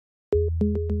So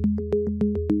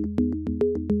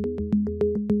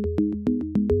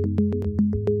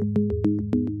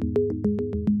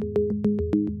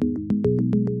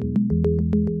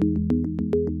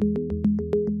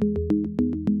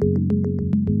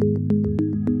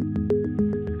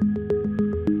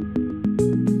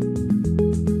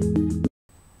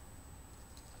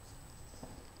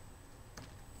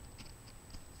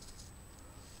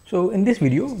in this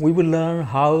video, we will learn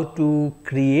how to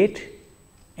create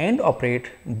and operate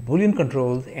Boolean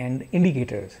controls and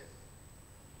indicators.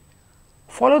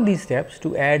 Follow these steps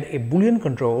to add a Boolean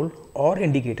control or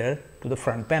indicator to the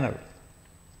front panel.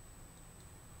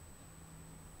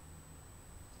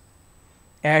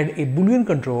 Add a Boolean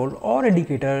control or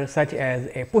indicator such as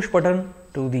a push button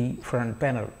to the front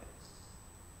panel.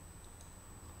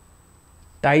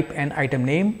 Type an item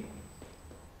name.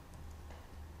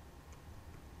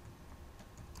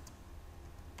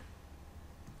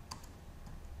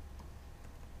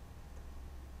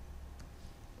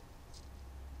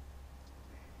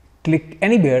 Click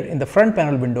anywhere in the front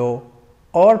panel window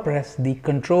or press the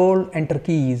Ctrl-Enter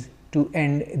keys to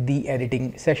end the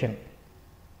editing session.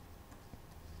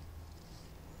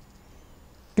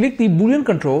 Click the Boolean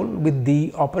control with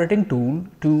the operating tool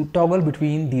to toggle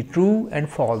between the true and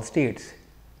false states.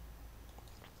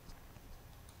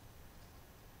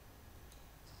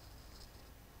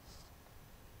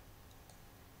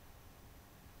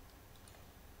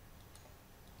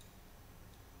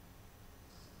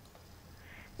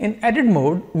 In edit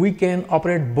mode, we can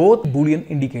operate both Boolean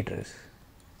indicators.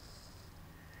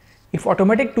 If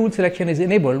automatic tool selection is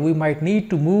enabled, we might need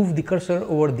to move the cursor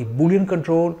over the Boolean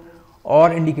control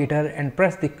or indicator and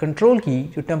press the Control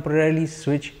key to temporarily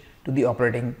switch to the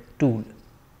operating tool.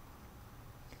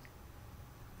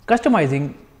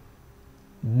 Customizing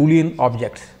Boolean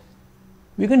objects.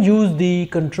 We can use the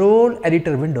Control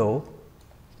Editor window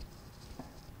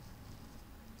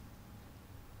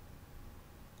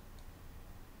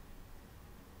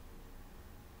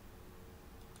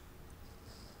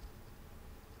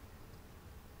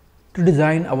to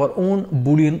design our own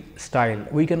Boolean style.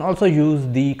 We can also use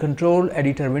the Control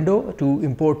Editor window to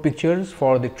import pictures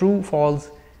for the true, false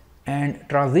and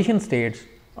transition states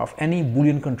of any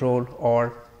Boolean control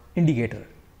or indicator.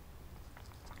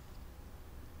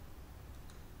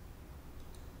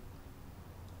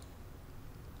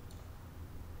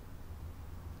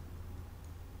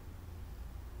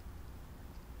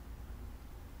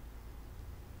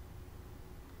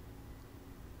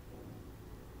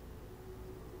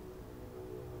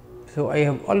 So, I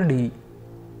have already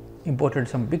imported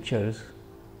some pictures.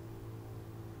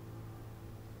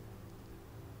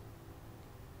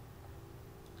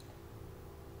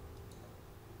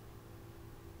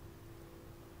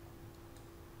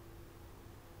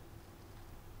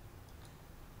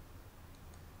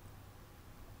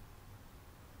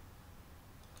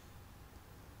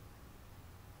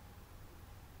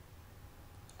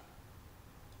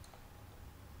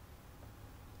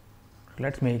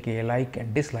 Let us make a like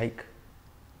and dislike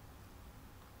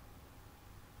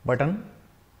button.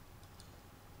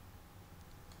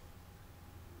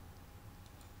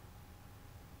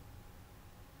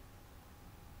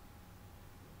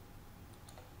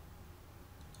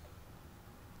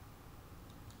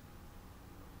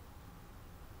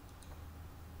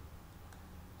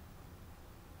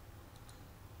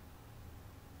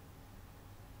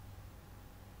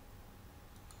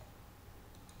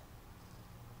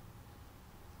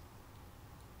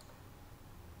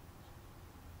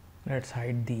 Let us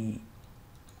hide the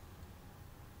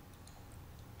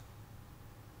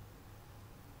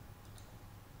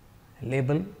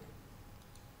label.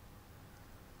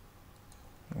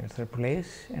 Let us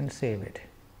replace and save it.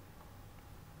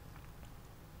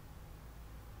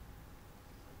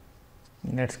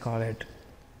 Let us call it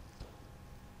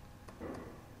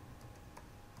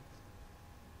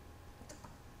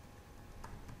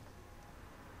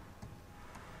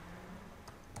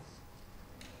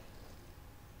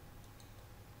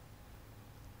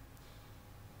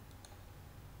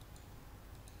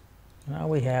now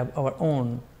we have our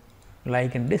own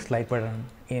like and dislike button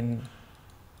in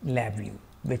LabVIEW,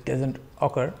 which does not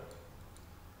occur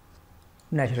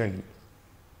naturally.